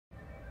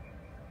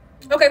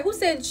Okay, who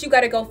said you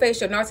got to go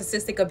face your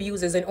narcissistic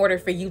abusers in order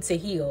for you to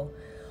heal?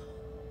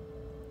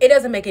 It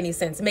doesn't make any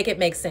sense. Make it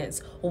make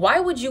sense. Why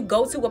would you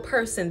go to a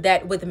person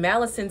that with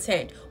malice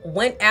intent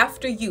went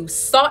after you,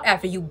 sought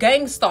after you,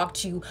 gang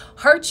stalked you,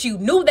 hurt you,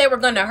 knew they were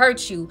going to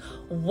hurt you?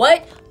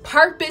 What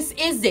purpose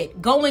is it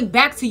going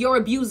back to your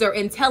abuser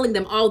and telling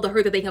them all the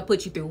hurt that they have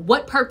put you through?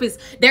 What purpose?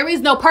 There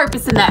is no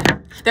purpose in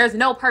that. There's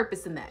no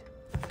purpose in that.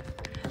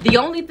 The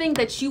only thing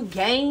that you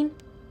gain,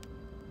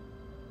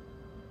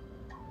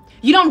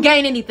 you don't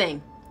gain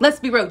anything. Let's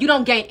be real. You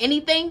don't gain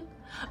anything.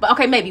 But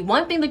okay, maybe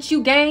one thing that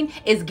you gain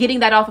is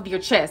getting that off of your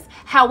chest.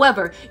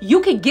 However,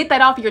 you can get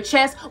that off of your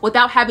chest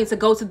without having to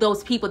go to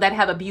those people that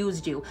have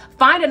abused you.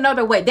 Find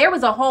another way. There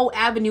is a whole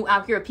avenue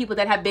out here of people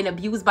that have been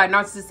abused by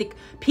narcissistic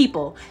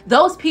people.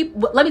 Those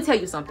people, let me tell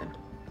you something.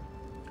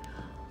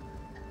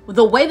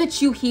 The way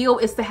that you heal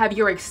is to have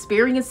your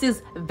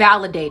experiences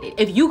validated.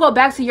 If you go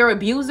back to your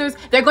abusers,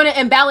 they're going to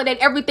invalidate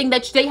everything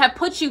that they have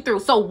put you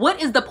through. So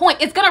what is the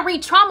point? It's going to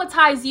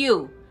re-traumatize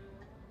you.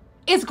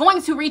 It's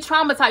going to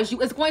re-traumatize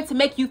you. It's going to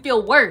make you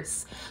feel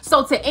worse.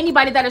 So to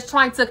anybody that is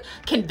trying to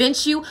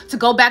convince you to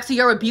go back to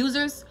your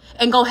abusers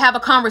and go have a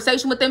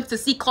conversation with them to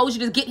seek closure,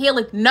 to get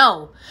healing,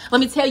 no.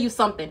 Let me tell you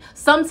something.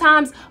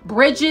 Sometimes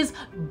bridges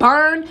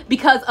burn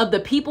because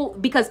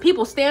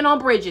people stand on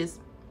bridges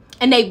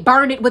and they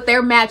burn it with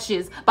their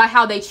matches by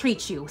how they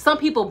treat you. Some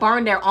people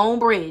burn their own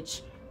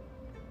bridge.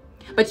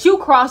 But you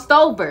crossed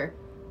over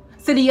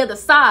to the other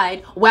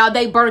side while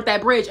they burnt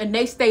that bridge and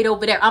they stayed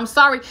over there. I'm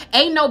sorry,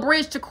 ain't no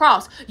bridge to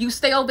cross. You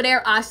stay over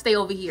there, I stay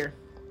over here.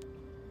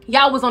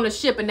 Y'all was on a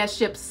ship and that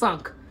ship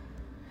sunk.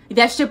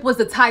 That ship was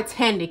the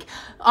Titanic.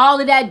 All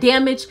of that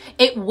damage,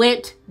 it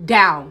went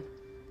down.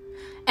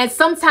 And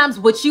sometimes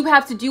what you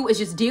have to do is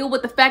just deal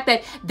with the fact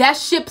that that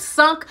ship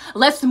sunk.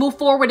 Let's move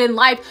forward in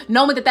life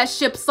knowing that that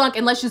ship sunk,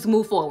 and let's just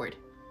move forward.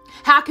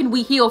 How can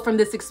we heal from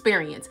this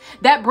experience?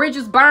 That bridge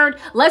is burned.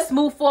 Let's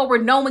move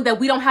forward knowing that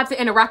we don't have to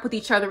interact with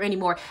each other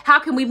anymore. How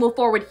can we move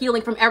forward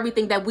healing from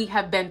everything that we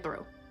have been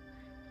through?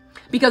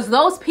 Because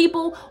those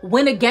people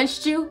went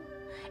against you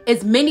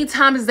as many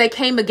times as they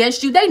came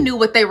against you. They knew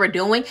what they were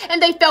doing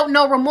and they felt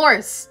no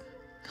remorse.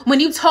 When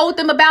you told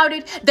them about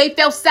it, they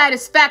felt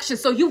satisfaction.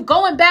 So you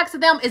going back to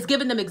them is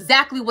giving them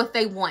exactly what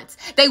they want.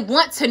 They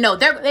want to know.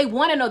 They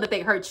want to know that they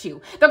hurt you.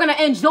 They're going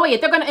to enjoy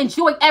it. They're going to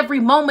enjoy every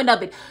moment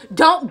of it.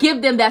 Don't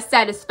give them that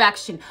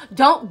satisfaction.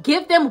 Don't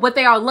give them what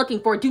they are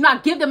looking for. Do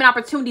not give them an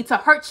opportunity to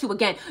hurt you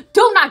again.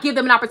 Do not give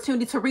them an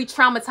opportunity to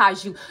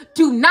re-traumatize you.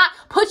 Do not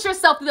put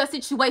yourself through that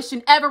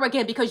situation ever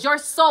again, because your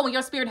soul and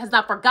your spirit has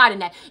not forgotten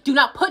that. Do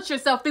not put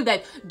yourself through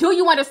that. Do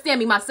you understand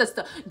me, my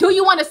sister? Do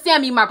you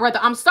understand me, my brother?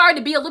 I'm sorry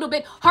to be a little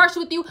bit harsh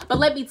with you, but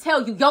let me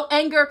tell you, your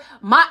anger,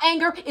 my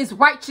anger is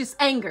righteous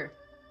anger.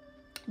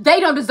 They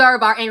don't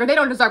deserve our anger. They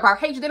don't deserve our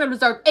hatred. They don't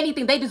deserve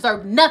anything. They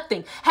deserve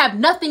nothing. Have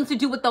nothing to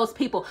do with those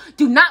people.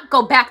 Do not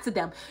go back to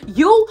them.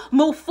 You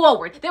move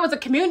forward. There was a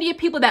community of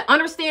people that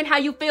understand how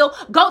you feel.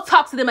 Go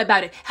talk to them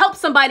about it. Help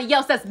somebody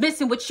else that's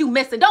missing what you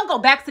missing. Don't go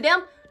back to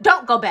them.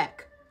 Don't go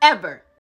back. Ever.